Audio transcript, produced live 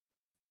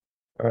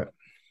All right.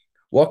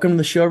 Welcome to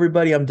the show,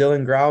 everybody. I'm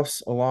Dylan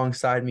Grouse.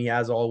 Alongside me,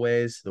 as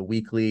always, the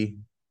weekly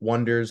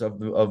wonders of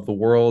the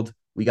world.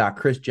 We got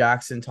Chris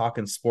Jackson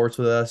talking sports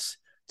with us.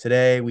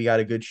 Today, we got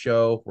a good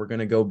show. We're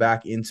going to go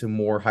back into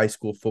more high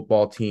school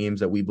football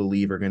teams that we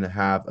believe are going to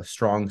have a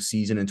strong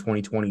season in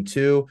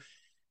 2022,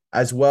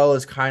 as well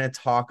as kind of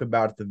talk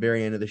about at the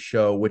very end of the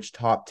show which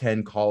top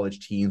 10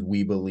 college teams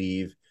we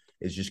believe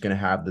is just going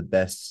to have the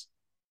best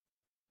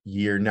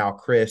year. Now,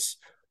 Chris,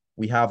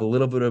 we have a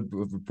little bit of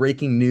a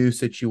breaking news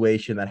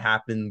situation that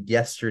happened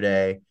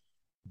yesterday.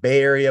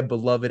 Bay Area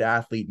beloved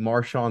athlete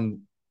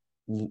Marshawn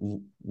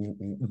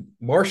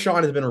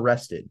has been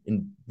arrested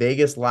in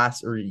Vegas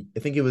or I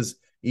think it was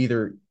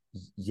either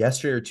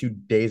yesterday or 2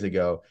 days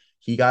ago.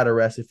 He got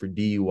arrested for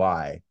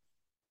DUI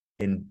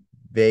in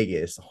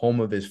Vegas, home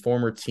of his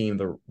former team,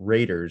 the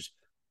Raiders.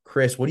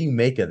 Chris, what do you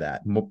make of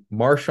that?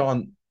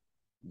 Marshawn,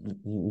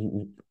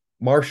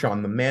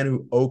 the man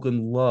who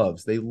Oakland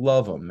loves. They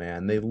love him,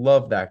 man. They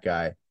love that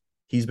guy.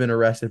 He's been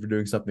arrested for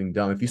doing something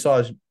dumb. If you saw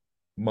his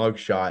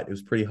mugshot, it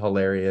was pretty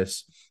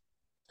hilarious.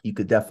 You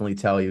could definitely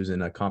tell he was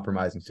in a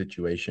compromising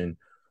situation.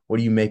 What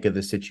do you make of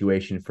the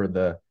situation for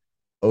the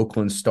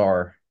Oakland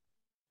Star?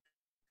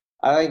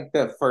 I think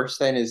the first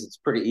thing is it's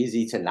pretty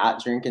easy to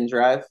not drink and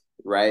drive,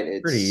 right?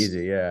 Pretty It's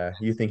easy, yeah.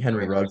 You think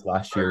Henry there's Ruggs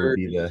last year would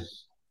be the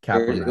Ubers, cap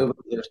there's on that? Uber,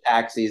 there's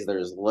taxis,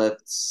 there's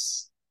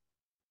lifts.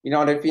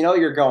 And if you know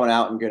you're going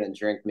out and going to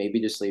drink, maybe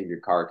just leave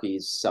your car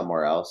keys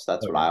somewhere else.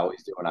 That's Oh what yeah. I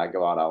always do when I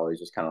go out. I always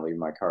just kind of leave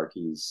my car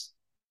keys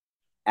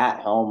at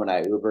home and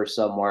I Uber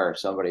somewhere or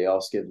somebody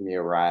else gives me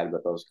a ride,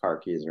 but those car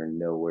keys are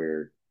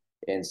nowhere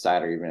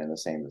inside or even in the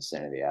same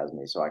vicinity as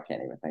me, so I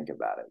can't even think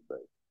about it. But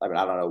I mean,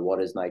 I don't know what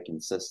his night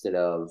consisted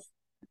of,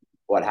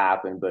 what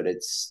happened, but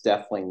it's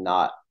definitely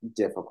not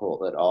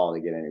difficult at all to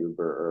get an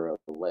Uber or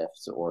a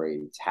Lyft or a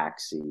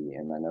taxi.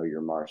 And I know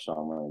you're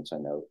Marshawn Williams. I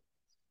know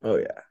Oh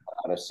yeah.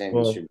 I'd assume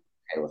you Well, should be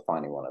okay with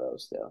finding one of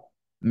those still.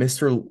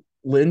 Mr.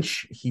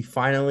 Lynch, he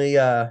finally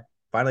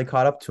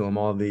caught up to him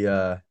all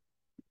the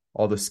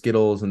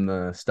skittles and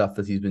the stuff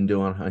that he's been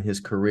doing on his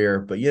career.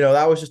 But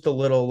that was just a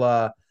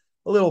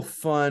little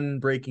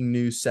fun breaking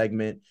news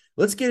segment.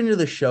 Let's get into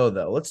the show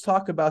though. Let's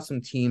talk about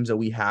some teams that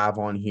we have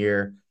on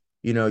here.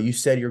 You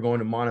said you're going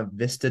to Monta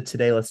Vista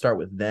today. Let's start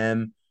with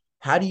them.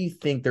 How do you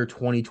think their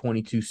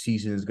 2022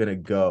 season is going to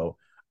go?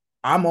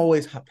 I'm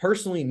always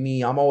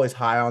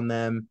high on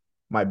them.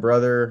 My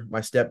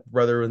step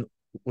brother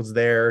was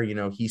there.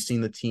 He's seen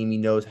the team. He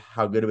knows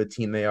how good of a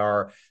team they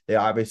are. They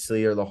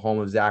obviously are the home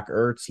of Zach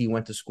Ertz. He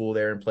went to school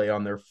there and played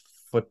on their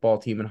football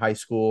team in high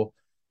school.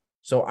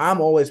 So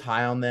I'm always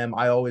high on them.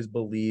 I always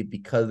believe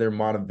because they're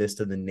Monta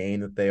Vista, the name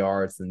that they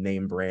are, it's the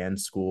name brand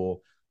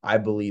school. I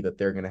believe that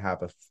they're going to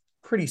have a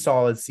pretty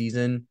solid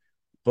season.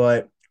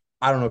 But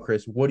I don't know,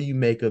 Chris. What do you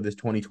make of this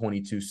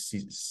 2022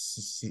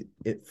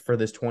 for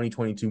this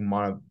 2022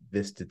 Monta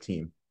Vista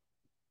team?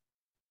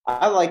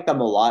 I like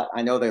them a lot.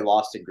 I know they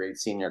lost a great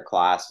senior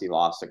class. He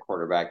lost a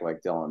quarterback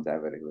like Dylan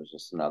Devitt, who was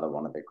just another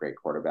one of the great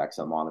quarterbacks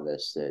on Monta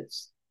Vista.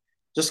 It's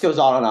just goes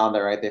on and on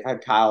there, right? They've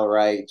had Kyle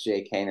Wright,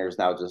 Jay Hayner's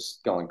now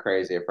just going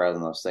crazy at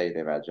Fresno State.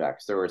 They've had Jack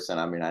Stewartson.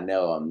 I mean, I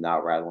know I'm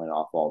not rattling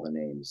off all the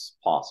names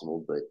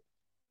possible, but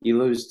you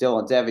lose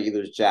Dylan Devitt, you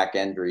lose Jack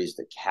Endries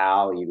to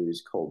Cal, you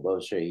lose Cole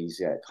Bosha. He's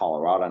at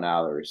Colorado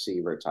now, the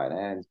receiver, tight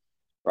end.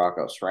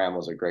 Rocco Stram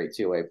was a great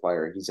two-way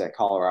player. He's at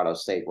Colorado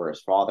State where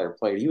his father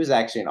played. He was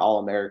actually an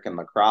All-American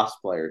lacrosse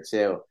player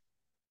too.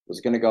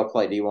 Was going to go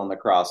play D1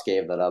 lacrosse,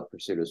 gave that up,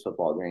 pursued his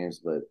football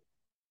dreams, but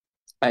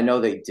I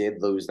know they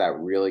did lose that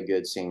really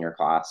good senior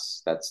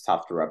class. That's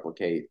tough to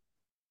replicate.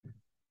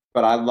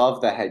 But I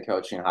love the head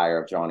coaching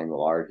hire of Johnny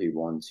Millard. He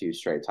won two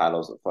straight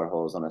titles at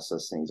Foothills and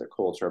assistant. He's a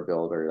culture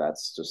builder.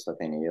 That's just the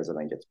thing he is. I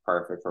think it's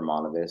perfect for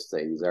Monta Vista.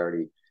 He's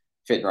already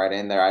fitting right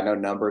in there. I know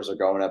numbers are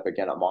going up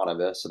again at Monta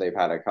Vista. They've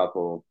had a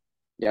couple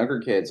younger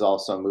kids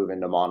also move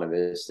into Monta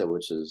Vista,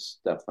 which is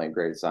definitely a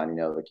great sign.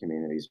 The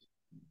community's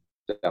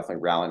definitely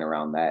rallying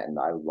around that. And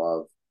I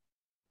love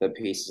the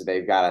pieces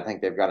they've got. I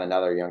think they've got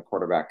another young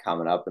quarterback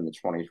coming up in the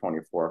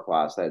 2024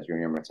 class. That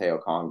junior Mateo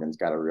Congdon's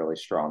got a really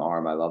strong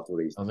arm. I love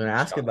what he's I was going to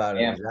ask about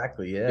him.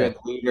 Exactly. Yeah. good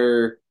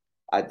leader.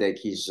 I think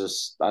he's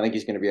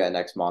going to be that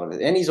next model.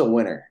 And he's a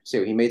winner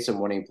too. He made some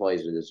winning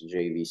plays with his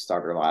JV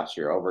starter last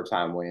year,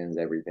 overtime wins,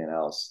 everything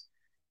else.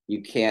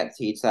 You can't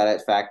teach that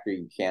at Factory.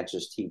 You can't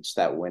just teach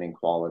that winning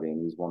quality.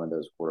 And he's one of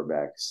those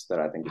quarterbacks that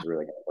I think is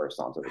really going to burst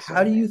onto the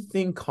How scene. do you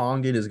think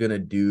Congdon is going to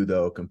do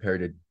though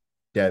compared to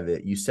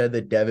Devitt? You said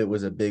that Devitt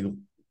was a big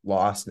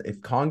loss.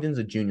 If Congdon's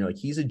a junior, like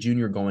he's a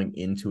junior going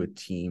into a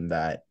team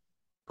that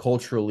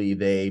culturally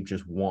they've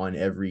just won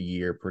every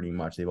year pretty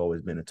much. They've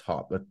always been a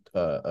top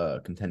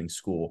contending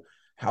school.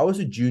 How is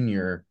a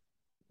junior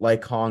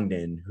like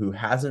Congdon who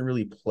hasn't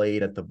really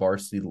played at the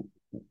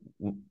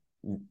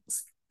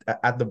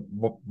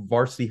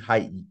varsity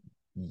height,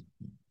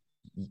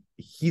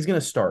 he's going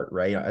to start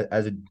right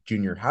as a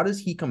junior? How does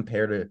he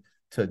compare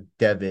to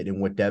Devitt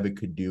and what Devitt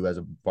could do as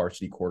a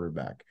varsity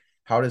quarterback?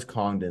 How does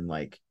Congdon,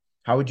 like,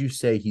 how would you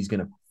say he's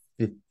going to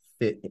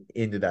fit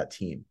into that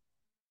team?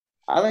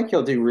 I think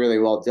he'll do really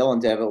well.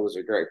 Dylan Devitt was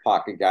a great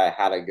pocket guy,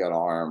 had a good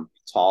arm,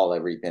 tall,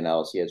 everything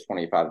else. He had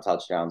 25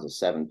 touchdowns and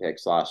 7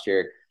 picks last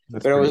year,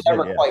 That's but it pretty was good.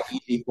 never Yeah. quite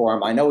easy for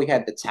him. I know he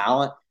had the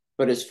talent,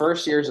 but his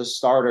first year as a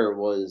starter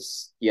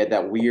was he had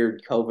that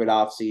weird COVID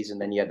off season.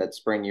 Then he had that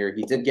spring year.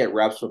 He did get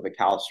reps with the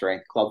Cal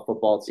Strength Club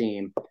football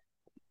team,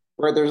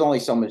 where there's only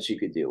so much you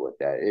could do with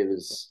that. It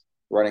was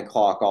running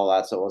clock, all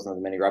that, so it wasn't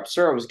as many reps.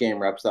 Sure, it was game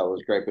reps, that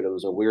was great, but it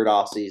was a weird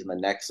off season. The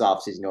next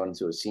off season going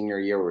into a senior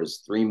year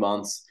was 3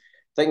 months.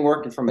 The thing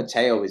working for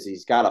Mateo is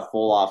he's got a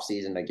full off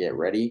season to get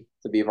ready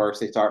to be a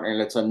varsity starter,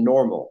 and it's a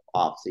normal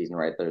off season,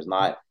 right? There's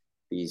not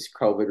these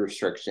COVID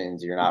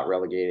restrictions. You're not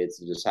relegated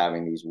to just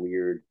having these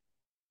weird.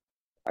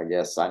 I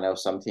guess I know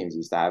some teams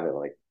used to have it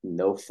like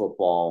no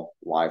football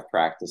live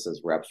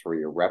practices reps where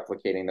you're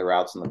replicating the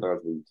routes and the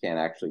throws, but you can't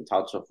actually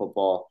touch a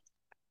football.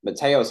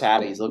 Mateo's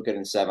had it. He's looked good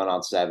in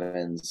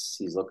 7-on-7s.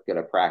 He's looked good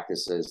at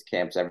practices,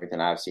 camps,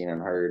 everything I've seen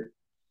and heard.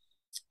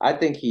 I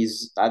think he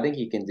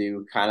can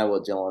do kind of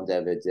what Dylan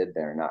Devitt did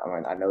there. Not, I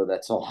mean, I know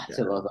that's a lot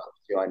to Yeah. live up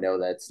to. I know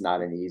that's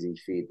not an easy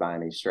feat by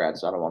any stretch.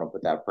 So I don't want to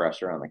put that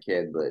pressure on the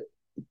kid, but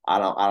I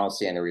don't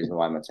see any reason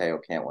why Mateo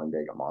can't win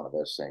big amount of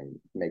this and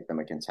make them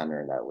a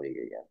contender in that league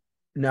again.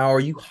 Now, are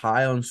you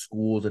high on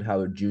schools that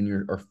have a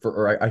junior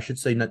or I should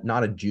say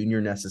not a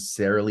junior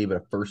necessarily, but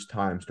a first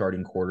time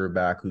starting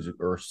quarterback who's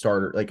or a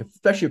starter, like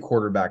especially a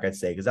quarterback, I'd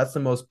say, because that's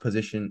the most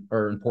position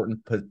or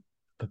important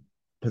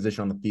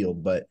position on the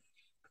field. But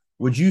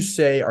would you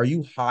say, are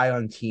you high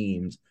on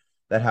teams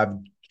that have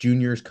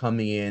juniors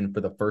coming in for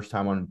the first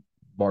time on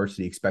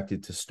varsity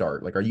expected to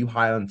start? Like, are you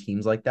high on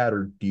teams like that,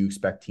 or do you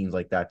expect teams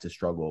like that to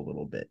struggle a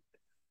little bit?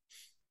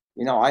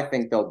 I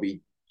think they'll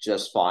be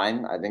just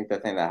fine. I think the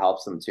thing that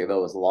helps them too,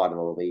 though, is a lot of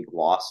the league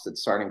lost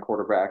its starting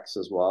quarterbacks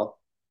as well.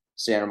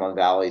 San Ramon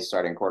Valley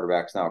starting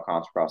quarterbacks now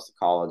Contra Costa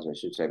College. I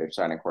should say they're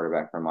starting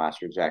quarterback from last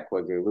year, Jack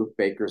Quigley. Luke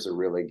Baker's a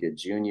really good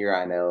junior.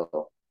 I know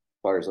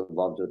players have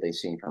loved what they've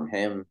seen from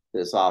him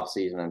this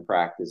offseason in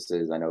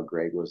practices. I know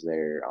Greg was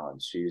there on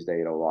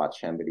Tuesday to watch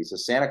him, but he's a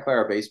Santa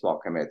Clara baseball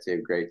commit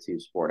too, grade 2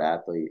 sport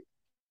athlete.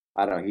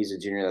 I don't know. He's a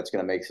junior that's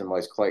going to make some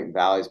noise. Clayton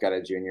Valley's got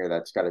a junior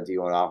that's got a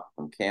D1 offer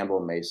from Campbell,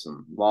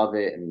 Mason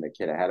Lovett, and the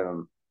kid ahead of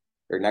him,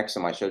 or next to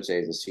him, I should say,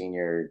 is a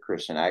senior,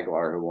 Christian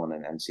Aguilar, who won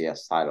an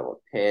MCS title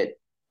at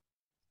Pitt.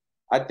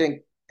 I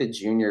think the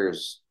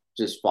juniors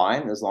just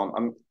fine as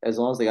long as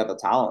they got the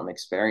talent and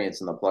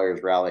experience and the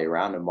players rally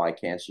around him. Why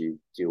can't you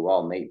do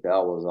well? Nate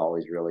Bell was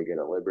always really good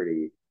at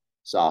Liberty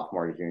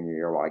sophomore, junior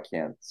year. Why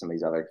can't some of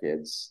these other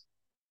kids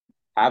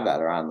have that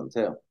around them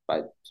too?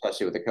 But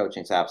especially with the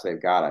coaching staffs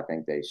they've got, I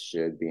think they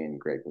should be in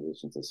great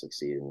position to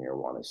succeed in year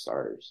one as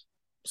starters.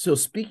 So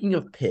speaking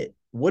of Pitt,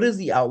 what is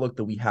the outlook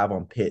that we have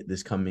on Pitt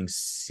this coming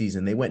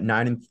season? They went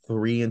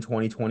 9-3 in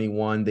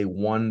 2021. They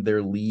won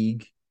their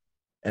league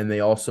and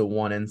they also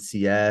won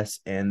NCS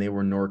and they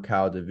were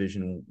NorCal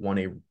Division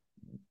 1A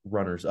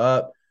runners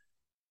up.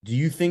 Do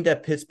you think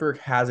that Pittsburgh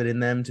has it in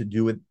them to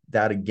do with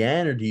that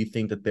again, or do you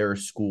think that they're a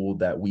school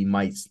that we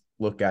might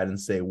look at and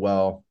say,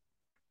 well,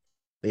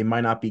 they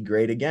might not be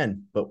great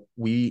again, but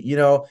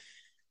I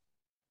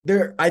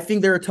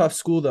think they're a tough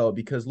school though,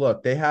 because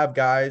look, they have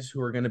guys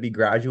who are going to be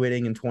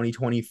graduating in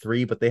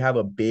 2023, but they have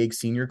a big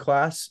senior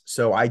class.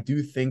 So I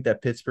do think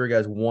that Pittsburgh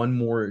has one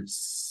more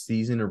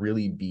season to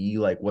really be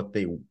like what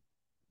they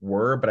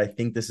were, but I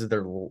think this is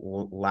their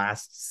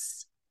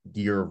last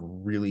year of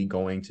really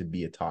going to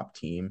be a top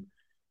team,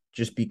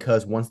 just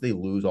because once they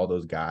lose all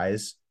those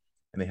guys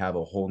and they have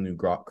a whole new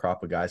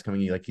crop of guys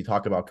coming in, like you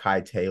talk about Kai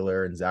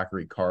Taylor and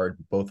Zachary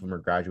Card, both of them are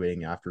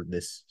graduating after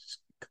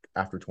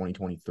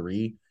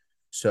 2023,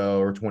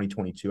 or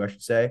 2022, I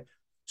should say.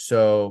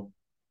 So,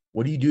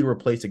 what do you do to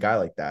replace a guy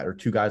like that, or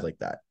two guys like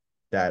that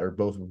are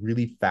both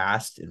really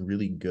fast and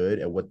really good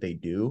at what they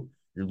do?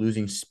 You're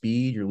losing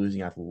speed, you're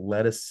losing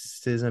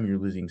athleticism, you're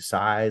losing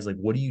size. Like,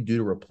 what do you do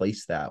to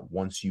replace that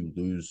once you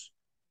lose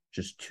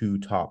just two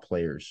top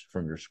players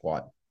from your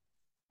squad?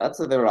 That's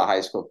the thing about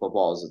high school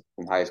football is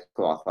in high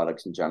school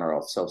athletics in general,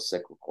 it's so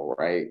cyclical,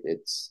 right?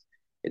 It's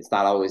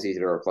not always easy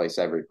to replace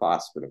every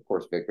class, but of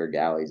course Victor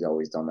Galley's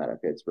always done that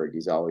at Pittsburgh.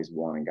 He's always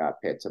won and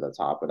got Pitt to the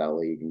top of that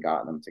league and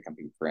gotten them to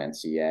compete for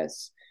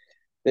NCS.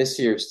 This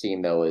year's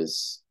team though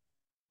is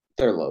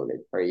they're loaded,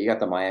 right? You got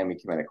the Miami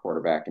committed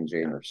quarterback and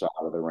Jaden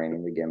Rashada, the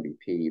reigning league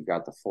MVP. You've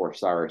got the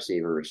 4-star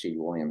receiver Rasheed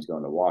Williams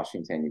going to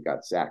Washington. You've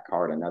got Zach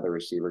Card, another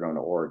receiver going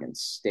to Oregon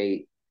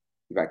State.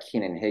 You've got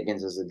Keenan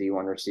Higgins as a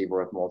D1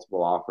 receiver with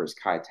multiple offers.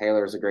 Kai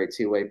Taylor is a great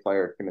two-way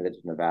player committed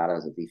to Nevada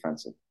as a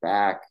defensive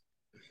back.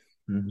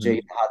 Mm-hmm.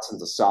 Jaden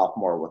Hudson's a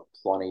sophomore with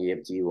plenty of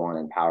D1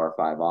 and Power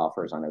 5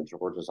 offers. I know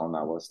Georgia's on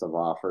that list of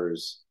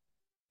offers.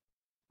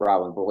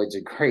 Robin Boyd's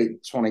a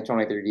great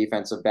 2023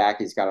 defensive back.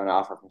 He's got an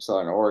offer from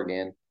Southern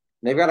Oregon.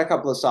 They've got a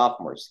couple of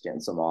sophomores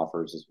getting some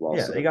offers as well.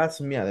 Yeah, So they got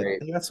some. Yeah,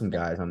 great. they got some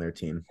guys on their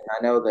team. And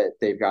I know that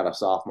they've got a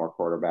sophomore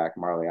quarterback,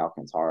 Marley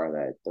Alcantara,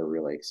 that they're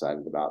really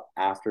excited about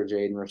after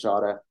Jaden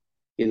Rashada.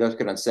 He looks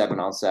good on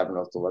 7-on-7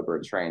 with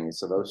deliberate training.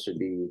 So those should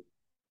be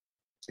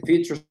the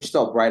future's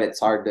still bright. It's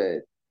hard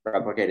to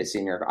replicate a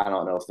senior. I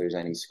don't know if there's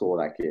any school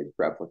that could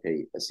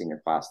replicate a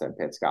senior class that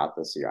Pitt's got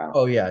this year. I don't.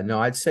 Oh yeah, no,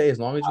 I'd say as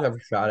long as you have a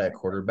shot at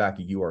quarterback,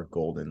 you are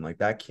golden. Like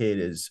that kid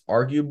is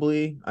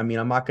arguably, I mean,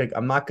 I'm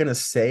not gonna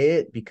say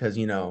it because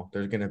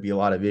there's gonna be a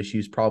lot of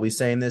issues probably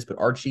saying this, but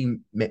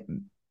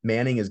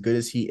Manning, as good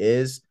as he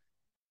is,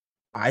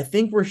 I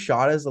think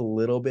Rashad is a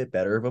little bit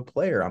better of a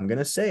player. I'm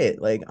gonna say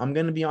it. Like I'm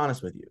gonna be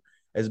honest with you.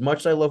 As much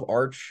as I love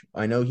Arch,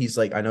 I know he's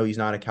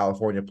not a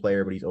California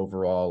player, but he's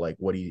overall like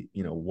what he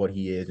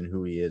is and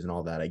who he is and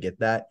all that. I get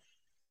that.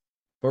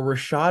 But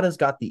Rashad has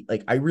got the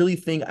like I really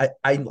think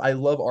I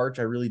love Arch,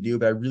 I really do,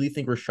 but I really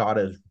think Rashad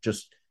is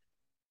just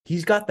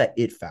he's got that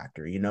it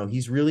factor.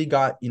 He's really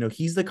got,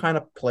 he's the kind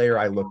of player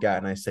I look at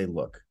and I say,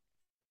 look,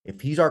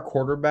 if he's our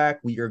quarterback,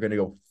 we are going to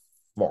go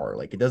far.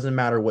 Like it doesn't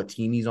matter what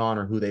team he's on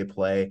or who they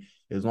play,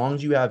 as long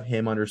as you have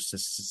him under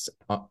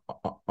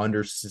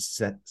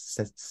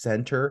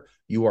center,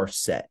 you are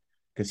set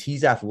because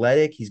he's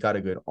athletic, he's got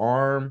a good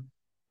arm,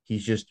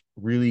 he's just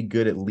really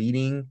good at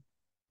leading.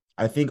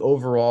 I think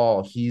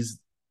overall he's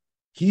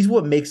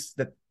what makes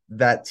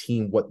that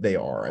team what they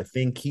are. I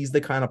think he's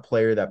the kind of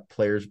player that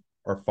players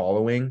are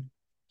following.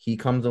 He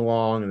comes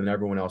along and then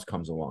everyone else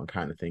comes along,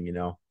 kind of thing.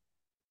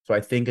 So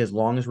I think as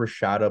long as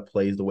Rashada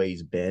plays the way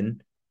he's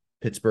been,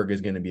 Pittsburgh is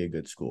going to be a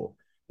good school.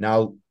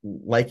 Now,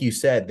 like you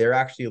said, they're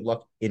actually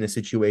in a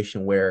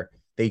situation where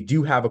they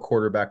do have a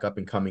quarterback up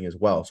and coming as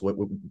well.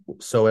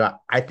 So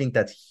I think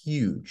that's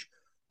huge.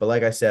 But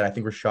like I said, I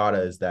think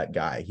Rashada is that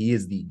guy. He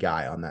is the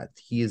guy on that.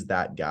 He is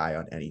that guy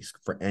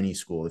for any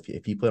school.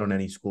 If he played on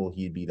any school,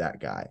 he'd be that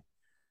guy.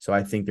 So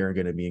I think they're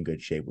going to be in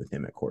good shape with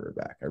him at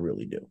quarterback. I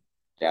really do.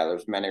 Yeah,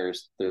 there's many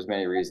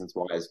reasons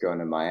why he's going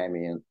to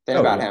Miami. And the thing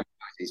Oh about yeah. him,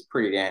 he's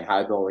pretty damn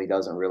highball. He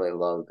doesn't really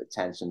love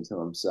attention to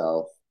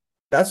himself.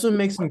 That's what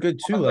makes him good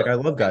too. Like I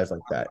love guys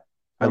like that.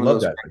 I One of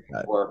love those guys like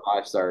that. 4 or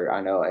 5 star.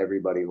 I know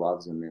everybody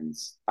loves him, and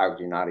how could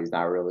you not? He's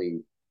not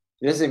really.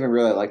 He doesn't even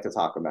really like to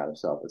talk about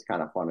himself. It's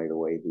kind of funny the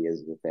way he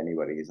is with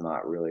anybody. He's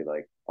not really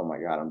like, oh my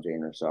god, I'm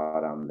Jane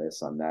Rashad, I'm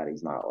this, I'm that.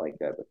 He's not like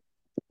that.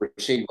 But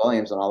Rasheed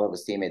Williams and all of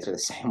his teammates are the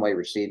same way.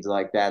 Rasheed's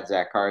like that.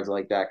 Zach Carr's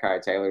like that. Kai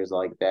Taylor's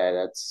like that.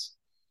 That's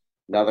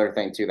another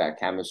thing too. That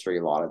chemistry.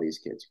 A lot of these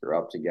kids grew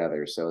up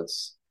together, so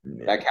it's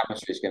Yeah. that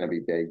chemistry is going to be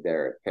big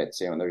there at Pitt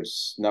too. And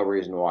there's no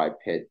reason why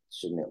Pitt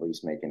shouldn't at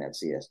least make an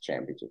FCS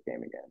championship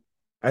game again.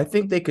 I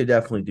think they could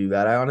definitely do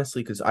that. I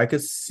honestly, because I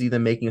could see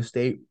them making a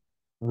state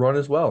run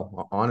as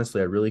well. Honestly,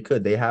 I really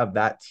could. They have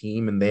that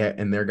team, and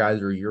their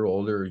guys are a year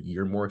older, a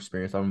year more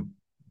experienced on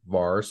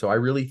VAR. So I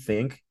really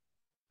think,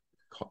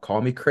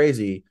 call me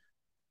crazy,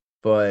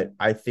 but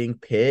I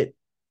think Pitt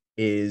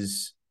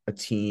is a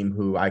team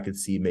who I could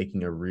see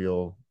making a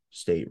real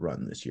state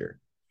run this year.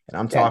 And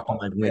I'm Yeah, talking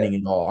like winning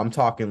it all. I'm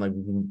talking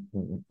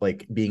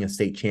like being a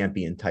state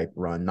champion type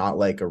run, not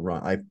like a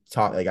run.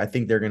 I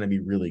think they're going to be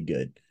really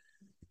good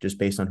just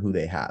based on who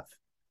they have.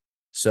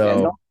 yeah,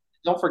 and So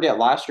don't forget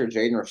last year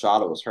Jaden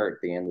Rashada was hurt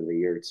at the end of the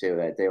year too.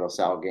 That De La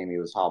Salle game, he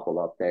was hobbled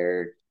up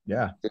there.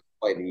 yeah, Didn't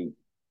play the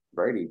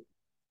Brady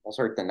was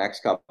hurt the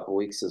next couple of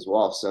weeks as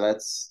well. So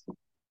that's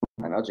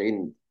I know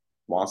Jaden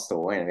wants to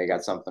win. They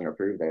got something to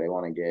prove there. They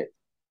want to get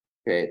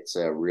Pitt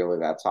to really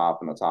that top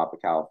in the top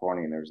of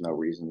California, and there's no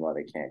reason why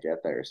they can't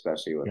get there,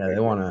 especially with yeah, they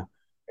Baker. want to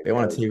they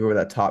want to take over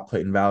that top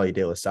Clayton Valley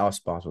De La Salle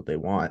spot. What they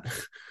want,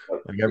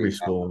 like every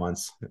school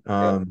wants.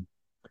 Yep.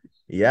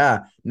 Yeah.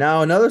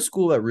 Now another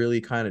school that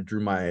really kind of drew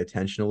my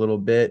attention a little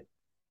bit.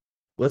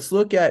 Let's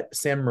look at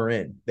San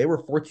Marin. They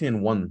were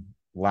 14-1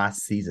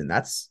 last season.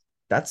 That's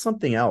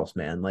something else,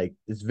 man. Like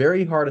it's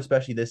very hard,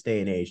 especially this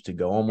day and age, to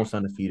go almost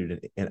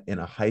undefeated in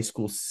a high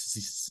school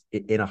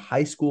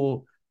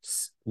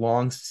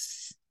long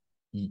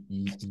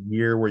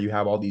year where you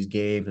have all these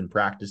games and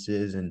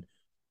practices and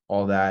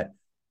all that.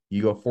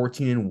 You go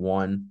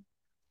 14-1.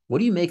 What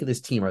do you make of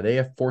this team? Are they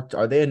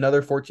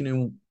another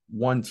 14-1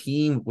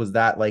 team? Was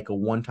that like a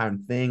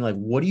one-time thing? Like,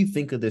 what do you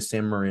think of this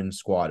San Marin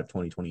squad of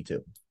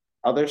 2022?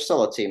 Oh, they're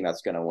still a team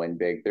that's going to win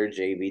big. Their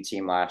JV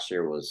team last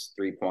year was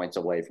 3 points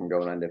away from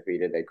going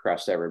undefeated. They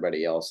crushed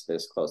everybody else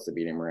this close to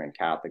beating Marin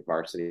Catholic.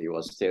 Varsity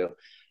was too.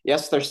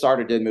 Yes, their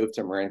starter did move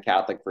to Marin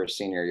Catholic for his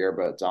senior year,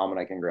 but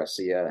Dominic and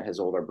Gracia, his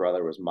older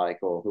brother was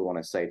Michael, who won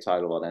a state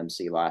title at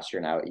MC last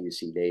year, now at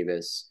UC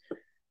Davis.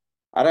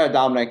 I know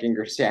Dominic and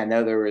Garcia. I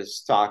know there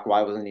was talk,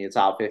 why wasn't he a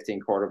top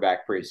 15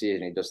 quarterback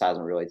preseason? He just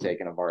hasn't really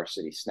taken a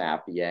varsity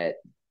snap yet.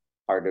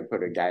 Hard to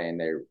put a guy in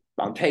there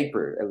on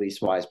paper, at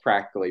least wise,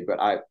 practically. But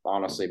I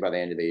honestly, by the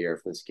end of the year,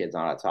 if this kid's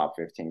not a top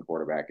 15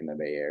 quarterback in the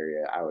Bay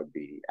Area, I would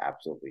be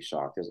absolutely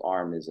shocked. His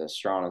arm is as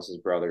strong as his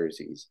brother's.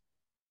 He's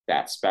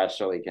that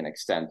special. He can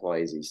extend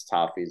plays. He's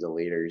tough. He's a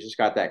leader. He's just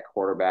got that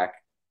quarterback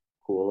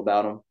cool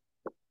about him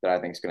that I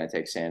think is going to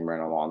take San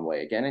Marino a long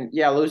way again. And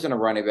yeah, losing a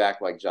running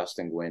back like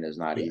Justin Gwynn is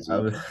not Yeah, easy.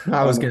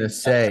 I was gonna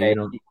say,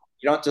 You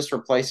don't just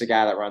replace a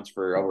guy that runs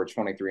for over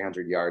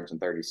 2,300 yards and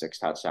 36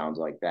 touchdowns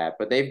like that.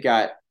 But they've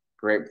got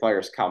great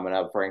players coming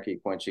up. Frankie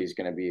Quincy is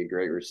going to be a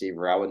great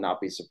receiver. I would not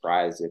be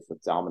surprised if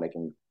Dominic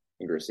and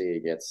Garcia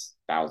gets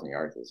 1,000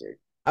 yards this year.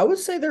 I would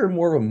say they're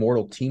more of a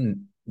mortal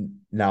team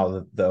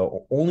Now, the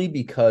only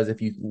because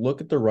if you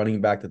look at the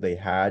running back that they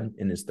had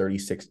in his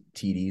 36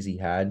 TDs he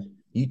had,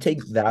 you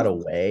take that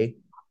away,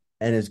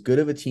 and as good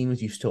of a team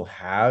as you still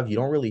have, you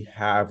don't really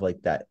have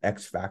like that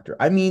X factor.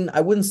 I mean,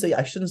 I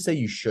shouldn't say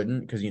you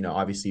shouldn't because,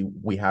 obviously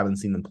we haven't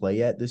seen them play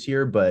yet this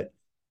year, but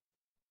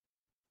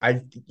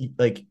I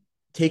like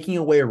taking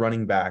away a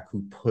running back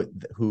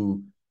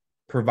who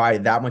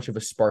provided that much of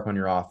a spark on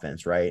your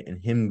offense, right?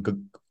 And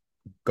him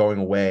going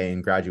away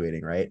and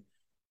graduating, right?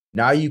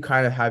 Now you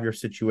kind of have your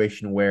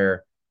situation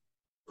where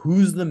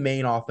who's the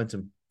main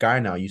offensive guy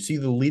now? You see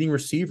the leading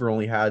receiver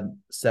only had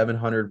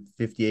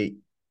 758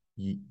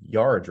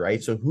 yards,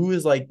 right? So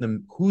who's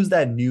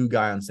that new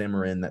guy on San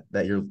Marin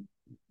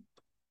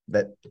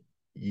that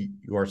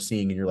you are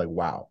seeing and you're like,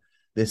 wow,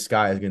 this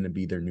guy is going to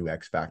be their new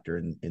X factor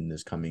in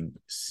this coming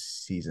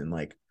season.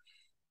 Like,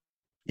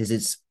 is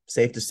it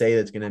safe to say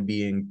that's going to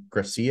be in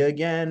Garcia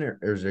again, or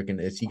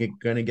is he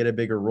going to get a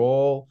bigger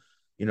role?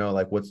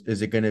 Like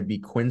is it going to be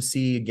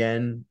Quincy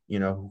again?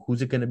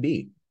 Who's it going to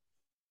be?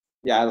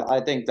 Yeah, I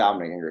think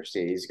Dominic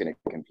Garcia, he's going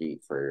to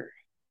compete for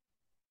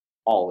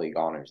all league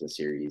honors this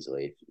year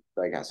easily.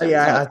 Like I said, if he's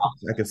not Yeah,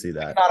 a I can see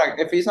that.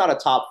 if he's not a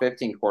top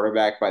 15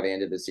 quarterback by the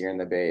end of this year in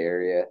the Bay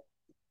Area,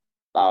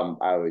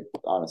 I would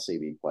honestly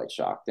be quite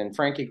shocked. And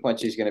Frankie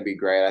Quincy's going to be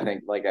great. I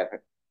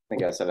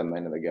think I said a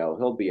minute ago,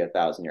 he'll be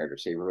 1,000 yard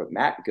receiver. But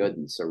Matt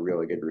Gooden's a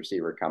really good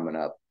receiver coming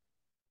up.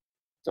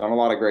 Done a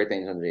lot of great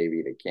things on the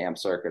JV, the camp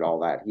circuit,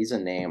 all that. He's a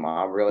name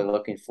I'm really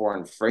looking for.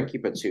 And Frankie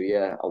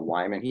Patuya, a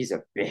lineman, he's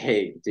a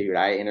big dude.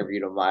 I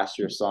interviewed him last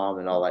year, saw him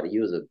and all that. He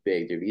was a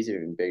big dude. He's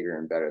even bigger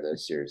and better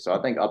this year. So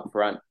I think up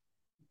front,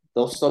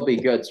 they'll still be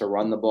good to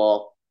run the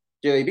ball.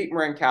 Do they beat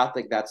Marin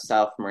Catholic? That's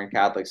tough. Marin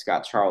Catholic's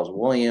got Charles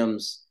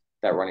Williams,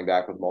 that running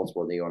back with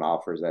multiple knee-on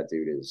offers. That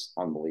dude is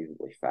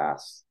unbelievably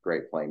fast,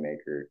 great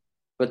playmaker.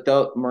 But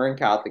though Marin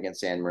Catholic and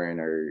San Marin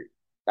are,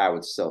 I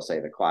would still say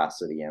the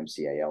class of the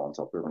MCAL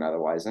until proven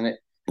otherwise. And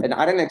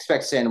I didn't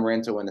expect San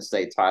Marin to win the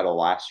state title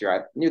last year.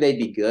 I knew they'd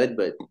be good,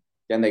 but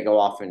then they go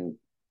off and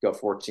go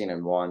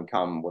 14-1,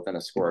 come within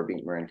a score,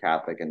 beat Marin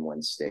Catholic and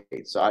win state.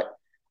 So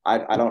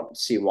I don't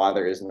see why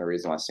there isn't a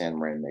reason why San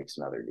Marin makes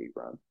another deep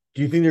run.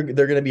 Do you think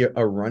they're going to be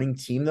a running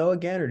team though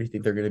again, or do you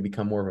think they're going to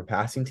become more of a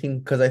passing team?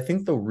 Because I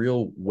think the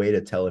real way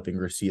to tell if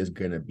Garcia is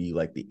going to be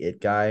like the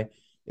it guy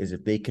is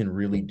if they can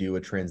really do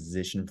a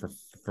transition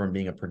from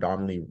being a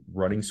predominantly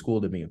running school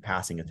to being a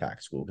passing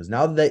attack school. Because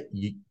now that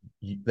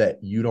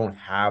you don't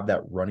have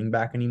that running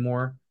back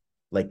anymore,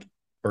 like,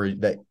 or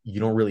that you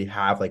don't really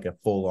have like a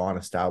full on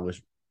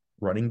established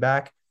running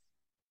back,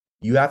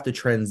 you have to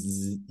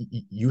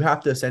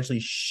essentially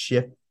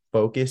shift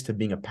focus to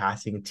being a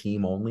passing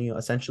team only,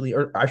 essentially,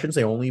 or I shouldn't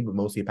say only, but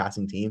mostly a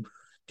passing team.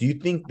 Do you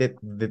think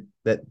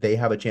that they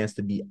have a chance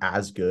to be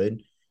as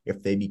good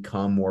if they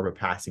become more of a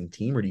passing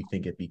team, or do you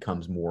think it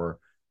becomes more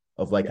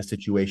of like a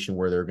situation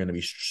where they're going to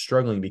be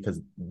struggling because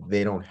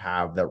they don't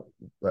have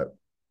that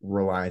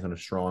relies on a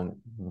strong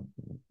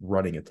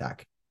running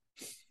attack?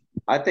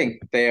 I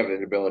think they have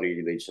an ability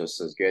to be just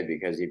as good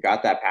because you've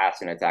got that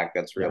passing attack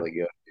that's Yeah. really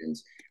good. And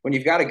when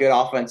you've got a good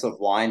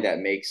offensive line that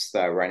makes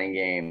the running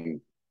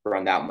game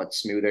run that much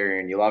smoother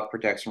and you love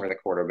protection for the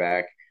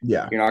quarterback,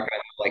 Yeah. you're not going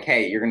to like,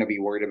 hey, you're going to be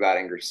worried about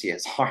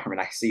Garcia's arm.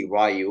 And I see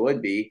why you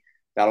would be.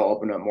 That'll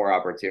open up more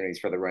opportunities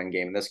for the run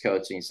game. And this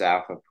coaching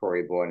staff of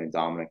Corey Boyd and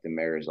Dominic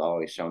Demare has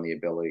always shown the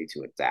ability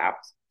to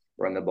adapt,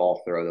 run the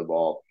ball, throw the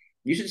ball.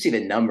 You should see the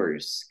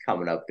numbers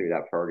coming up through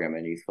that program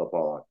in youth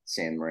football at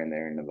San Marin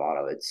there in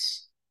Nevada.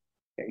 It's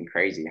getting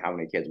crazy how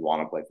many kids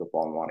want to play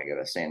football and want to go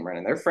to San Marin.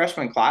 And their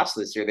freshman class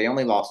this year, they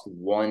only lost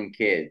one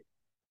kid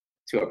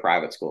to a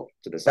private school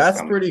to this That's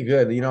upcoming. pretty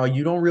good.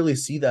 You don't really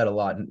see that a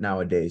lot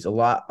nowadays. A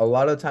lot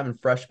of the time in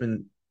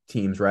freshman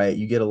teams, right?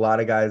 You get a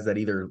lot of guys that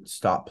either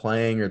stop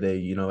playing or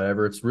they,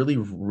 whatever. It's really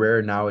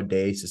rare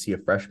nowadays to see a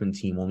freshman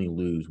team only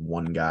lose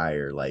one guy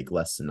or like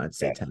less than I'd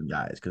say Yeah. 10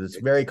 guys because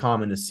it's very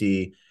common to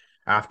see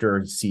after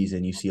a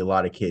season you see a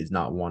lot of kids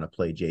not want to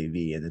play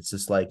JV and it's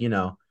just like,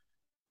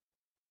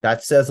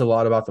 that says a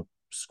lot about the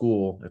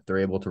school if they're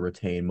able to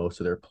retain most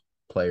of their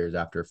players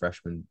after a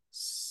freshman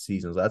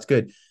season. So that's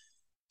good.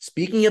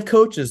 Speaking of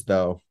coaches,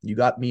 though, you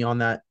got me on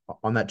that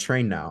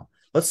train now.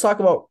 Let's talk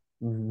about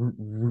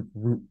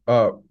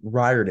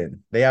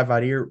Riordan. They have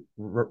Vadir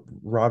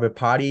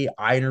Ravipati.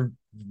 I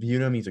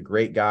interviewed him. He's a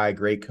great guy,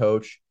 great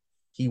coach.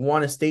 He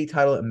won a state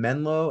title at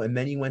Menlo, and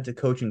then he went to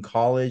coach in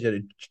college at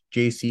a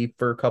JC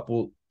for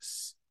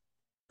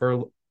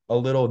a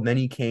little, and then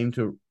he came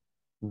to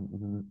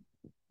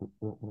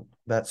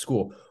that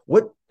school.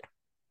 What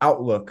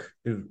outlook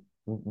is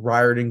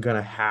Riordan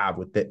gonna have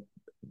with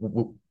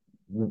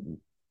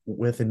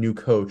a new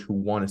coach who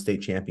won a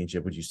state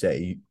championship? Would you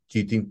say? Do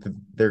you think that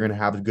they're gonna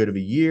have as good of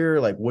a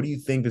year? Like, what do you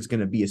think is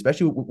gonna be,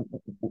 especially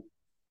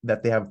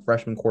that they have a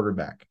freshman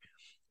quarterback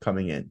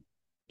coming in?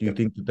 Do you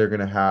think that they're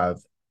gonna have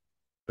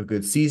a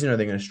good season? Are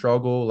they gonna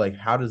struggle? Like,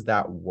 how does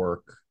that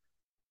work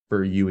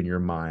for you in your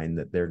mind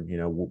that they're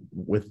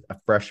with a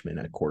freshman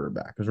at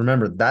quarterback? Because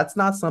remember, that's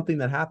not something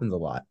that happens a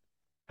lot,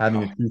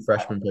 having a true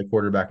freshman play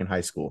quarterback in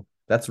high school.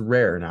 That's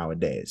rare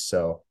nowadays.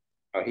 So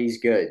Oh, he's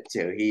good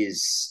too.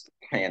 He's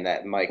and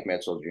that Mike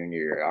Mitchell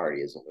Jr.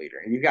 already is a leader.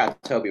 And you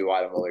got Toby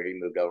Weidemuller. He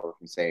moved over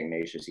from St.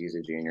 Ignatius. He's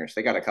a junior. So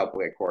they got a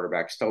couple of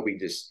quarterbacks. Toby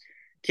just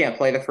can't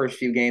play the first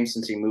few games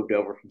since he moved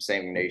over from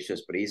St.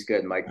 Ignatius, but he's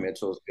good. Mike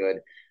Mitchell's good.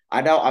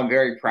 I know I'm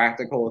very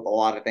practical with a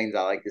lot of things.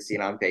 I like to see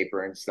it on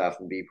paper and stuff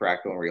and be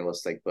practical and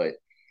realistic. But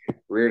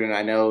Reardon,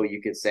 I know you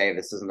could say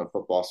this isn't a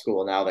football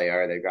school. Now they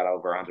are. They've got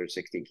over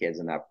 160 kids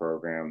in that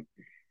program.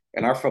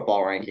 And our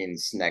football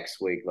rankings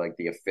next week, like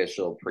the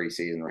official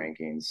preseason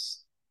rankings,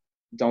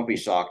 don't be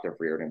shocked if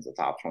Reardon's a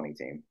top 20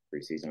 team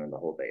preseason in the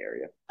whole Bay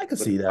Area. I could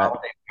With see that.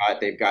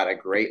 they've got a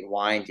great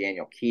line.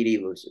 Daniel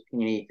Keaty,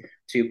 Lucipini,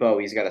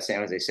 Tupou. He's got a San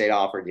Jose State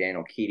offer.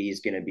 Daniel Keaty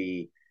is going to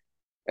be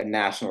a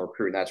national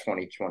recruit in that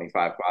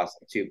 2025 class.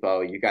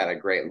 Tupou, you got a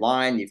great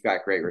line. You've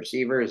got great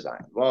receivers.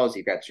 Zion Wells.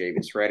 You've got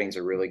Javis Redding's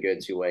a really good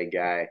two-way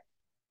guy.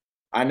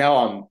 I know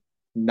I'm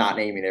not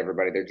naming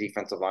everybody. Their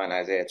defensive line,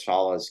 Isaiah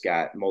Chala's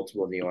got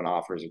multiple D1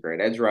 offers, a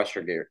great edge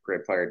rusher,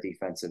 great player,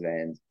 defensive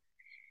end.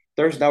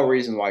 There's no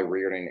reason why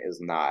Reardon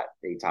is not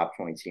a top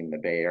 20 team in the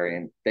Bay Area.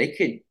 And they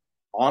could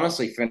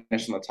honestly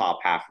finish in the top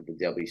half of the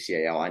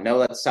WCAL. I know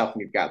that's tough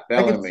when you've got I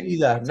can Bellarmine, see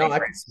that. No, St. I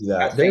can see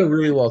that. They're a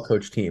really well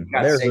coached team.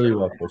 got They're a St. really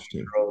well coached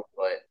team.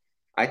 But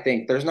I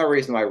think there's no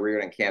reason why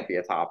Reardon can't be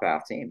a top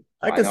half team.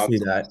 I I can know see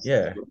that.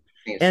 Yeah.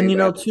 teams And too, you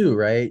know, but too,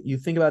 right? You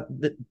think about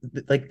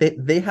like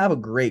they have a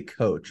great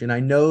coach, and I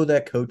know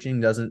that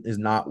coaching doesn't is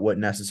not what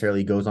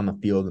necessarily goes on the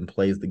field and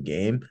plays the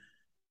game,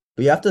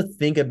 but you have to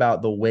think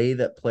about the way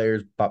that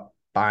players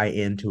buy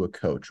into a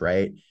coach,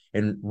 right?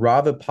 And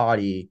Ravi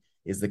Patti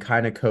is the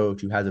kind of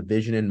coach who has a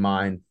vision in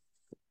mind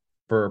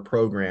for a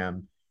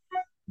program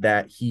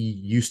that he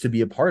used to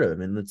be a part of,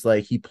 and it's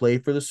like he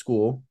played for the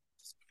school,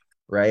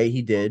 right?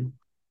 He did,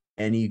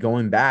 and he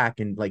going back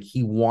and like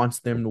he wants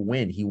them to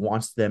win. He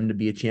wants them to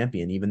be a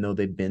champion, even though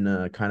they've been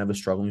a kind of a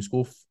struggling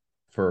school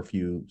for a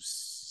few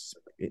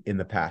in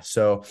the past.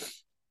 So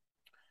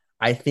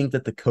I think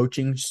that the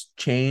coaching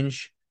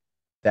change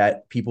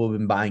that people have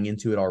been buying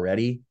into it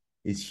already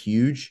is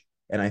huge.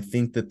 And I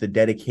think that the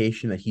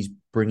dedication that he's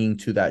bringing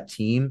to that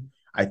team,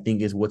 I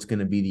think is what's going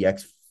to be the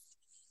X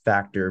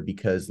factor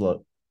because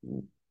look,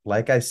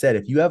 like I said,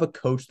 if you have a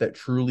coach that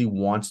truly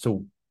wants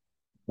to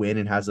win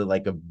and has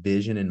like a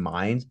vision in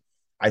mind,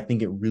 I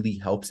think it really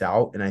helps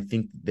out. And I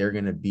think they're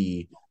going to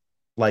be,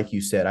 like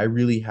you said, I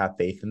really have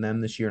faith in them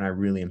this year and I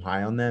really am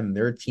high on them.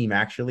 They're a team,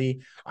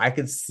 actually, I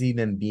could see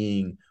them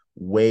being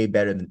way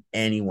better than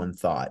anyone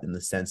thought in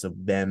the sense of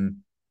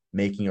them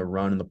making a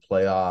run in the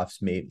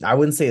playoffs. Maybe I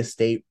wouldn't say a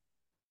state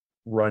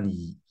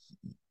run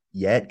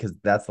yet because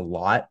that's a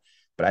lot,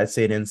 but I'd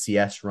say an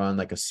NCS run,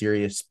 like a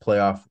serious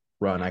playoff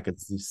run, I could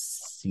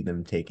see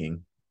them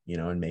taking,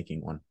 and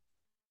making one.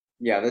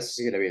 yeah, this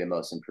is going to be the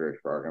most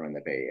improved program in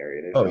the Bay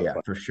Area. There's Oh no yeah,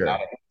 question for about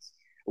sure. it.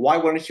 Why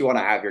wouldn't you want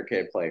to have your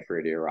kid play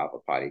for Adir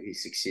Rapapati? He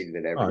succeeded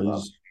at Oh, every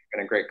level.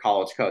 Been a great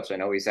college coach. I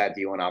know he's had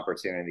D1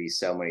 opportunities,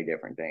 so many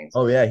different things.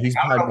 yeah, he's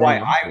I don't had know why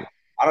many offers.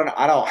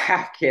 I don't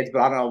have kids,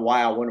 but I don't know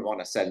why I wouldn't want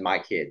to send my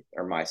kid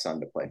or my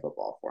son to play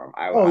football for him.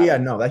 Oh I yeah,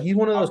 don't. no, that he's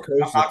one of those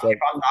coaches that's If like,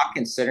 I'm not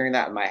considering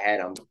that in my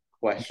head, I'm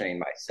questioning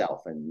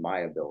myself and my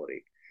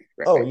ability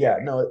oh right yeah,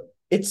 there. no,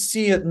 it's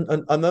see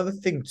another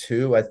thing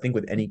too. I think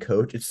with any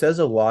coach, it says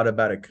a lot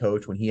about a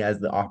coach when he has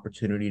the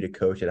opportunity to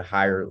coach at a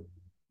higher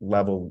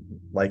level,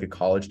 like a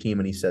college team,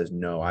 and he says,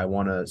 "No, I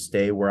want to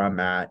stay where I'm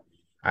at.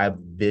 I have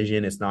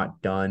vision. It's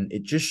not done."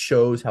 It just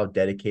shows how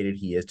dedicated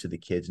he is to the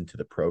kids and to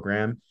the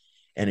program,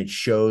 and it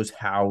shows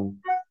how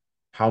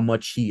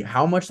much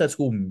that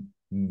school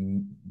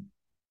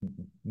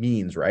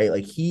means, right?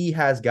 Like he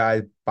has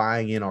guys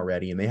buying in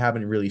already, and they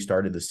haven't really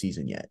started the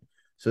season yet.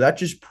 So that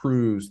just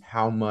proves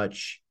how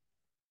much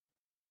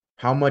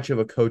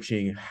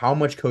coaching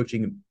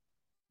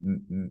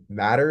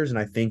matters, and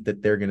I think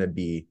that they're going to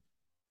be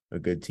a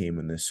good team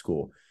in this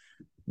school.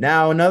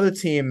 Now, another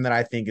team that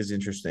I think is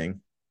interesting.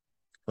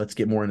 Let's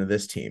get more into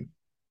this team.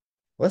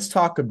 Let's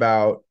talk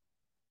about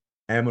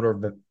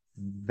Amador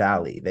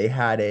Valley. They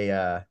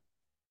had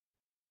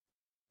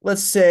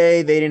let's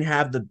say they didn't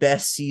have the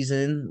best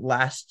season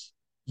last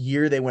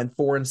year. They went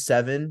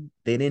 4-7.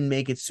 They didn't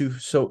make it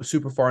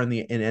super far in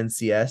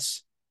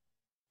NCS,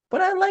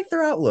 but I like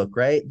their outlook.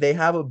 Right, they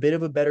have a bit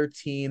of a better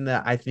team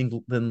that I think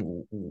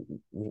than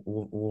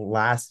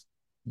last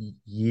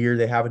year.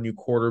 They have a new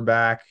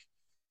quarterback.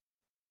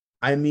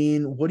 I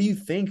mean, what do you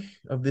think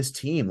of this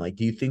team? Like,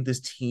 do you think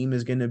this team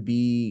is going to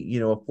be, a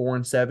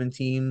 4-7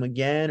 team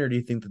again, or do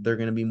you think that they're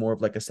going to be more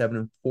of like a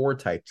 7-4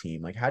 type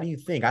team? Like, how do you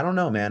think? I don't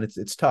know, man.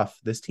 It's tough.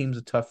 This team's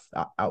a tough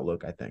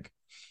outlook, I think.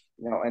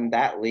 And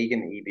that league in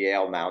the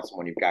EBL mounts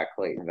when you've got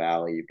Clayton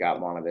Valley, you've got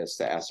Monta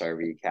Vista,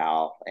 SRV,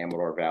 Cal,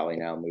 Amador Valley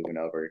now moving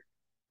over.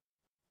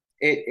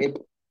 It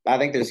I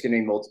think there's going to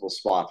be multiple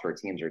spots where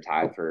teams are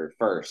tied for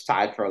first,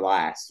 tied for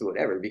last,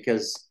 whatever,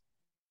 because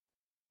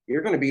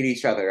you're going to beat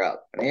each other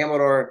up. And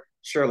Amador,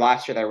 sure,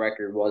 last year that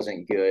record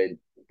wasn't good.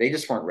 They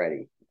just weren't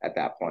ready at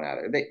that point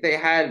either. They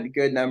had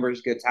good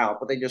numbers, good talent,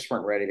 but they just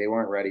weren't ready. They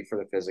weren't ready for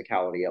the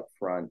physicality up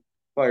front.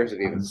 Players have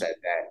even said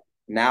that.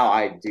 Now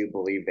I do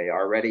believe they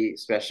are ready,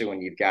 especially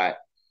when you've got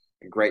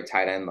a great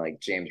tight end like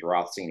James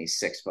Rothstein. He's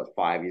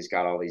 6'5". He's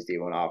got all these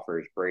D1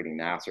 offers. Brady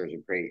Nasser is a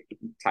great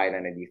tight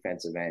end and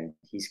defensive end.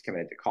 He's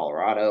committed to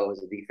Colorado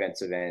as a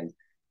defensive end.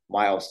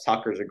 Miles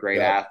Tucker's a great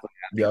Yep. athlete.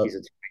 I think Yep. he's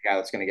a guy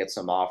that's going to get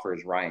some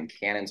offers. Ryan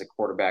Cannon's a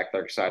quarterback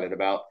they're excited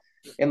about.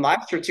 And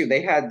last year, too,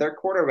 they had their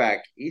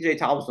quarterback, EJ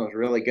Thompson, was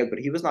really good, but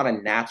he was not a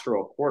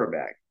natural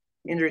quarterback.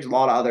 Injuries, a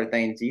lot of other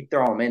things. You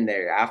throw him in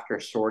there after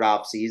a short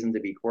off season to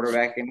be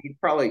quarterback, and he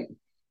probably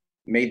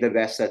made the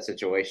best of that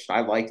situation.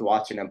 I liked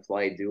watching him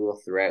play dual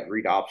threat.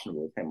 Read option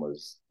with him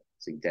was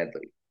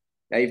deadly.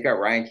 Now you've got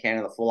Ryan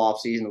Cannon the full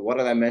off season. What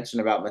did I mention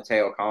about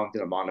Mateo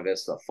Compton and Monta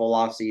Vista? Full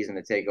off season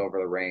to take over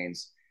the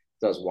reins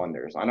does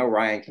wonders. I know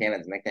Ryan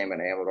Cannon's nickname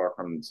in Amador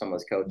from some of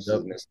his coaches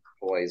is Yep. Mr.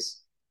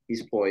 Poise.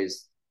 He's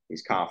poised.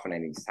 He's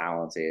confident. He's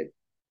talented.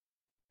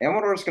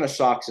 Amador's going to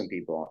shock some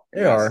people.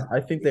 They are. I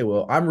think they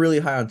will. I'm really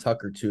high on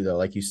Tucker too, though.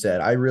 Like you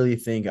said, I really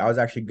think I was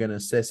actually gonna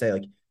say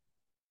like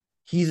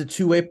he's a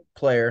two-way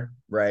player,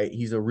 right?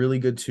 He's a really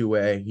good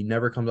two-way. He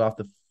never comes off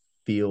the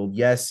field.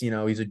 Yes,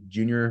 he's a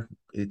junior.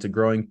 It's a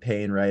growing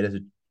pain, right? As a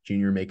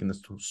junior making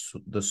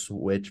the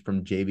switch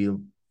from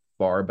JV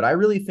bar, but I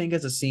really think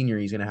as a senior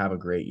he's gonna have a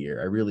great year.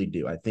 I really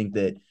do. I think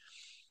that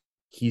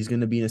he's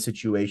gonna be in a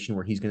situation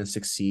where he's gonna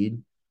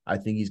succeed. I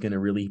think he's gonna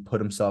really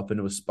put himself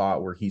into a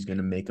spot where he's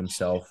gonna make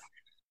himself,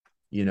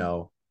 you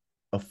know,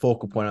 a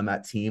focal point on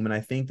that team. And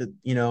I think that,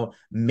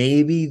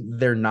 maybe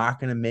they're not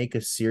going to make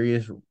a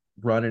serious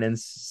run at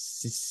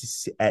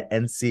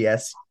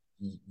NCS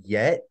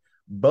yet,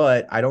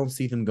 but I don't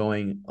see them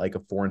going like a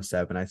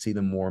 4-7. I see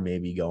them more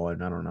maybe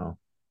going, I don't know,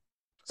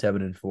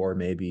 7-4,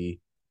 maybe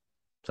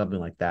something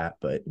like that.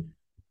 But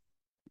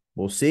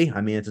we'll see.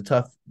 I mean, it's a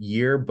tough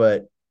year,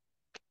 but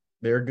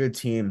they're a good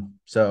team.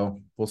 So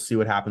we'll see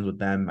what happens with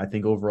them. I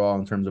think overall,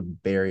 in terms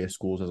of Bay Area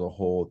schools as a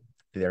whole,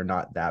 they're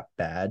not that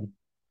bad.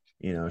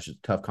 It's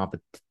just tough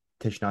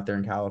competition out there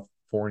in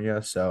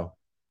California. So,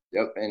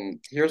 Yep. And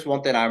here's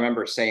one thing I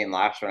remember saying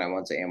last when I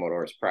went to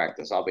Amador's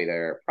practice. I'll be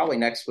there probably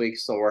next week,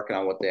 still working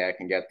on what day I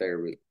can get there.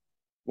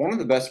 One of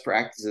the best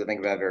practices I think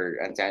I've ever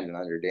attended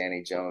under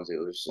Danny Jones. It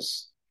was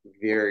just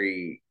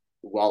very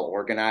well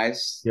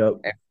organized. yep.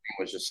 Everything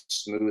was just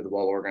smooth,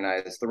 well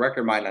organized. The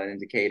record might not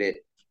indicate it.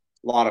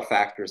 A lot of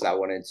factors that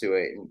went into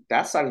it. And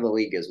that side of the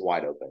league is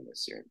wide open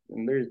this year.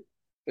 And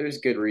there's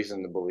good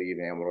reason to believe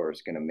Amador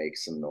is going to make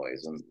some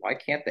noise. And why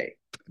can't they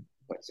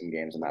win some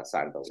games on that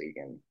side of the league?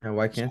 And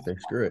why can't they?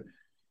 Screw it.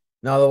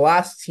 Now, the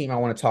last team I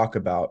want to talk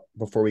about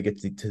before we get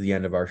to the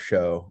end of our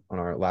show on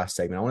our last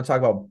segment, I want to talk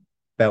about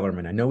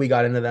Bellarmine. I know we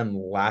got into them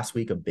last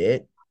week a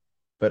bit,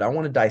 but I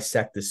want to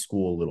dissect this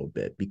school a little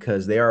bit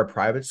because they are a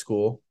private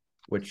school,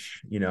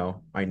 which,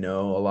 I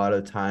know a lot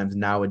of times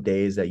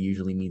nowadays that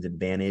usually means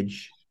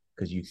advantage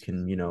because you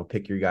can,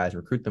 pick your guys,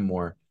 recruit them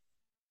more.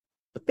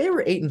 But they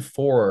were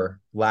 8-4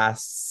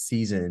 last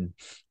season,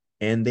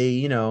 and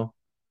they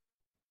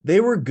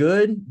were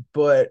good,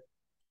 but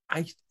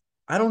I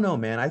I don't know,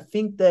 man. I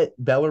think that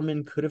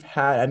Bellarmine could have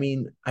had. I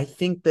mean, I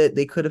think that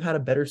they could have had a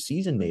better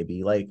season,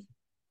 maybe. Like,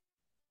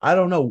 I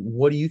don't know.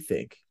 What do you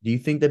think? Do you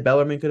think that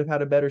Bellarmine could have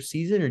had a better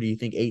season, or do you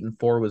think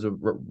 8-4 was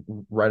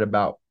right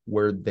about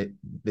where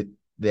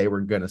they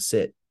were gonna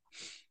sit?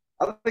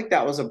 I think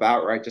that was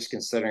about right, just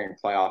considering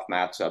playoff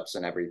matchups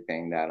and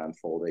everything that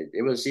unfolded.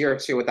 It was year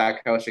two with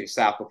that coaching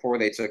staff before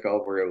they took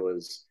over. It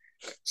was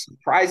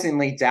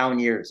surprisingly down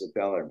years at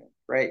Bellarmine,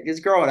 right?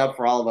 Because growing up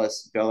for all of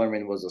us,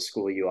 Bellarmine was a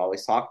school you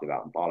always talked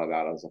about and thought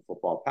about as a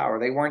football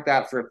power. They weren't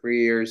that for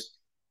 3 years.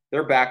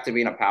 They're back to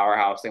being a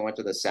powerhouse. They went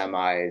to the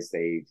semis.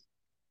 They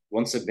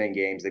won some big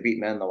games. They beat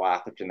Menlo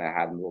Atherton that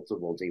had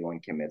multiple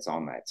D1 commits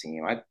on that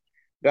team.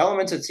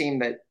 Bellarmine's a team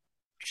that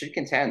should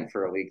contend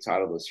for a league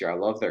title this year. I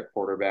love their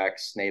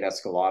quarterbacks. Nate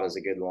Escalada is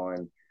a good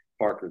one.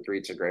 Parker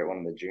Threet's a great one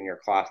in the junior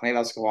class. Nate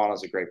Escalada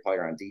is a great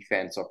player on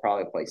defense. He'll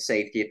probably play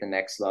safety at the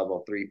next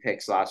level. 3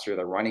 picks last year.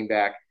 The running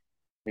back,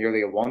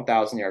 nearly a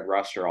 1,000-yard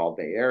rusher all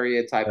Bay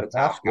Area type of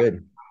That's talent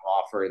good.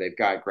 offer. They've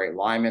got great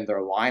linemen.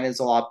 Their line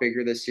is a lot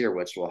bigger this year,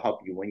 which will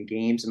help you win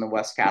games in the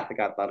West Catholic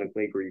Athletic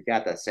League, where you've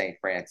got the St.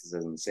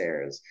 Francis's and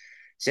Sarah's,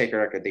 Sacred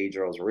Heart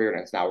Cathedrals,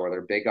 Reardon's now where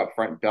they're big up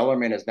front.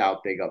 Bellarmine is now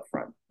big up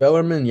front.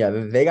 Bellarmine, yeah,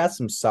 they got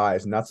some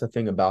size, and that's the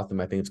thing about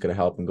them. I think it's going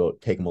to help them go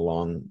take them a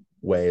long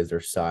way as their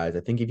size. I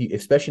think if you,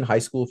 especially in high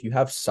school, if you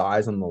have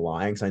size on the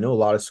line, because I know a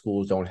lot of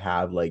schools don't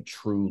have like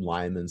true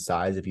lineman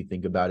size. If you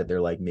think about it,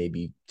 they're like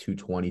maybe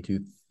 220,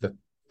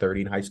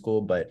 230 in high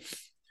school, but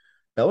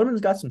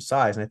Bellarmine's got some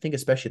size, and I think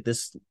especially at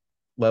this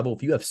level,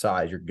 if you have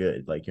size, you're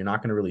good. Like you're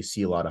not going to really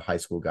see a lot of high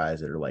school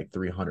guys that are like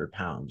 300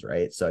 pounds,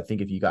 right? So I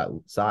think if you got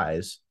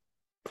size,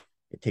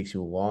 it takes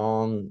you a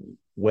long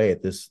way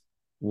at this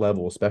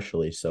level,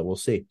 especially. So we'll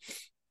see.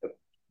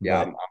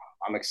 Yeah, But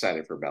I'm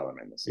excited for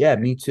Bellarmine this yeah, year.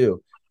 me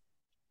too.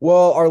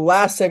 Well, our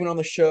last segment on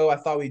the show, I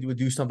thought we would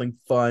do something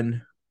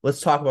fun.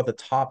 Let's talk about the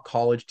top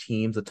college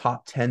teams, the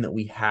top 10 that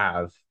we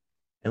have,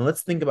 and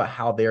let's think about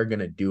how they're going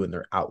to do in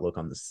their outlook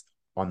on this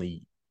on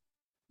the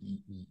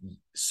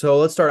so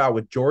let's start out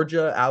with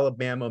Georgia,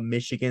 Alabama,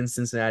 Michigan,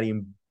 Cincinnati,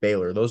 and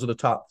Baylor. Those are the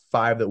top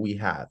 5 that we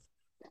have.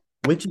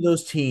 Which of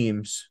those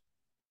teams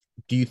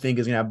do you think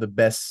is going to have the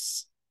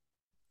best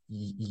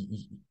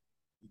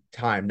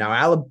time? Now,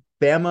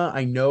 Alabama,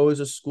 I know, is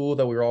a school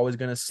that we're always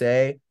going to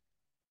say.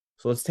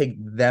 So let's take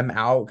them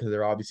out because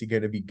they're obviously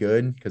going to be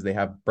good because they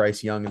have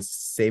Bryce Young and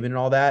Saban and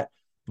all that.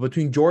 But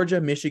between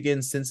Georgia,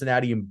 Michigan,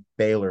 Cincinnati, and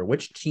Baylor,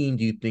 which team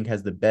do you think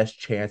has the best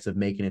chance of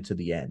making it to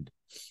the end?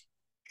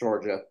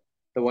 Georgia.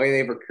 The way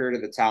they've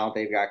recruited, the talent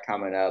they've got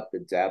coming up, the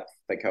depth,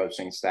 the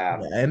coaching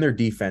staff, Yeah, and their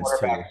defense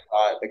too.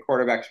 the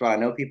quarterback spot.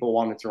 I know people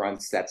wanted to run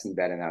Stetson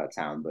Bennett out of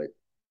town, but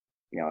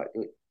he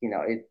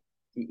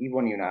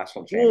won you a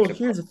national Well, championship.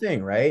 here's the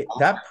thing, right?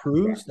 That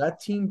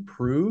team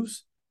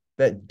proves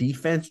that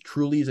defense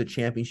truly is a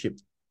championship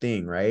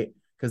thing, right?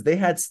 Because they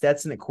had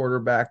Stetson at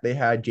quarterback, they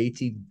had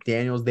JT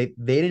Daniels. They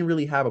didn't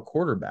really have a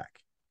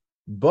quarterback,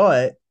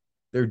 but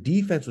their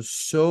defense was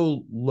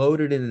so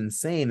loaded and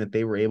insane that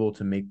they were able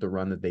to make the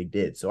run that they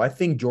did. So I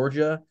think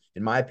Georgia,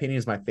 in my opinion,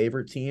 is my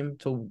favorite team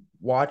to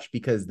watch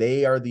because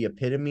they are the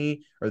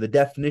epitome or the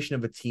definition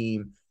of a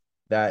team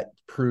that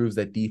proves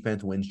that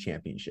defense wins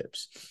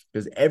championships.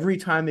 Because every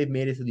time they've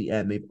made it to the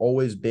end, they've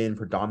always been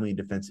predominantly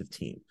a defensive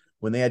team.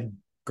 When they had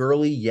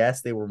Gurley,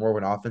 yes, they were more of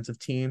an offensive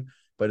team,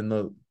 but in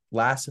the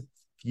last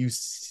few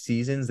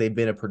seasons, they've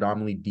been a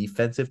predominantly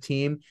defensive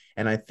team.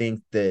 And I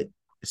think that,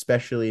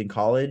 especially in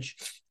college,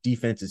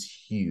 defense is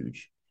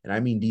huge. And I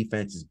mean,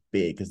 defense is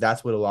big because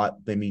that's what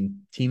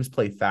teams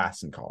play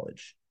fast in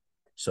college.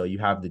 So you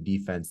have the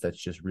defense that's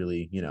just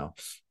really,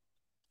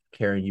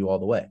 carrying you all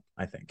the way,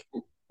 I think.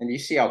 And you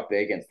see how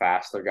big and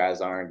fast their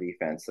guys are in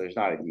defense. There's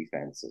not a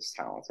defense as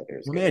talented or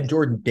as When they good had as.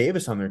 Jordan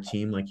Davis on their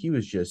team, like he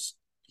was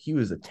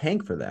a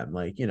tank for them.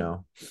 Like,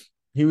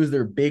 he was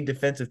their big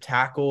defensive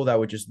tackle that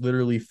would just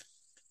literally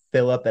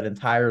fill up that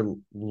entire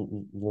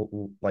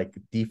like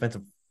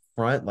defensive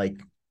front. Like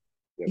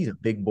he's a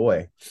big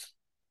boy.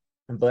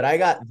 But I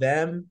got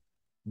them,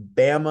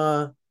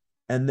 Bama,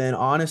 and then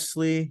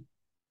honestly,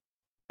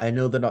 I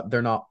know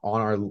they're not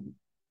on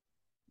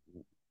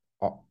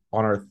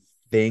our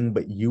thing,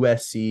 but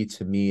USC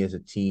to me is a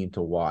team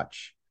to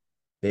watch.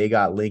 They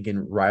got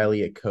Lincoln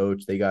Riley at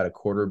coach. They got a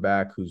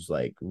quarterback who's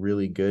like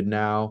really good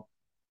now.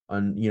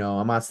 I'm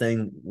not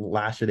saying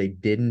last year they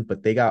didn't,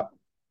 but they got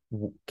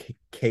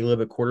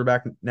Caleb at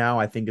quarterback now.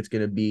 I think it's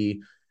going to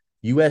be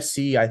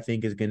USC. I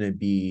think is going to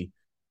be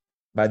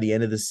by the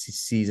end of the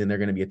season, they're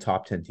going to be a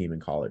top 10 team in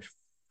college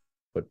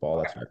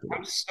football. That's my I'm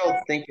prediction. still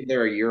thinking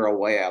they're a year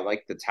away. I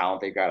like the talent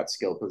they've got at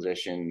skill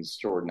positions.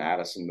 Jordan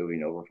Addison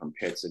moving over from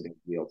Pitt's a big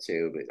deal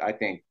too. But I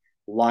think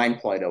line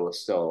play though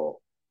is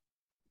still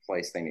a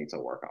place they need to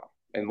work on.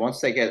 And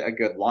once they get a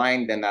good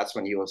line, then that's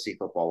when USC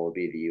football will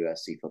be the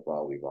USC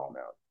football we've all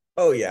known.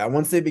 Oh yeah,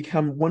 once they get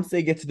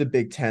to the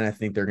Big Ten, I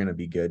think they're going to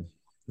be good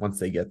once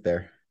they get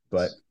there.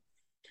 But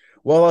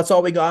well, that's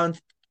all we got on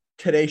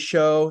today's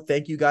show.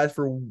 Thank you guys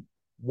for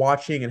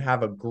watching and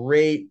have a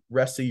great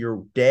rest of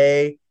your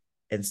day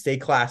and stay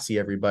classy,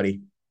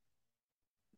 everybody.